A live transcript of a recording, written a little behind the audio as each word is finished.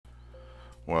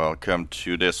Welcome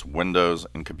to this Windows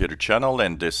and Computer channel,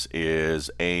 and this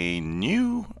is a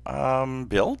new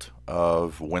build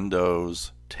of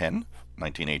Windows 10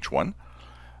 19H1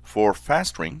 for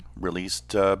Fastring,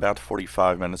 released about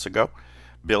 45 minutes ago.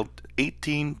 Build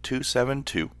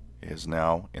 18272 is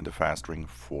now in the Fastring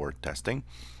for testing.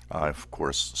 I, of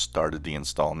course, started the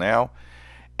install now,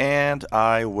 and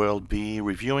I will be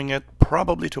reviewing it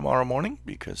probably tomorrow morning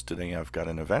because today I've got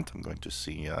an event. I'm going to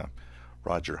see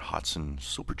Roger Hodgson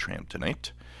Supertramp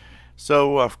tonight.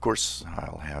 So, of course,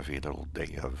 I'll have a little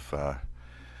day of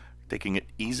taking it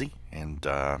easy and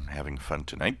having fun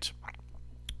tonight.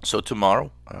 So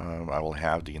tomorrow I will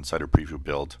have the Insider Preview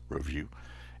build review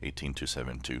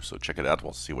 18272. So check it out.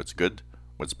 We'll see what's good,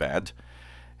 what's bad,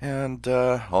 and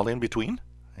all in between.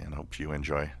 And hope you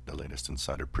enjoy the latest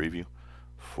Insider Preview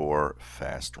for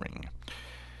Fastring.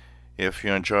 If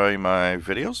you enjoy my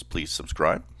videos, please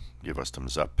subscribe, give us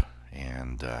thumbs up,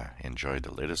 and enjoy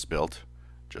the latest build.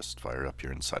 Just fire up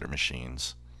your Insider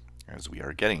machines as we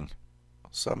are getting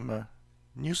some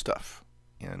new stuff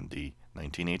in the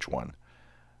 19H1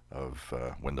 of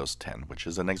Windows 10, which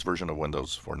is the next version of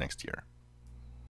Windows for next year.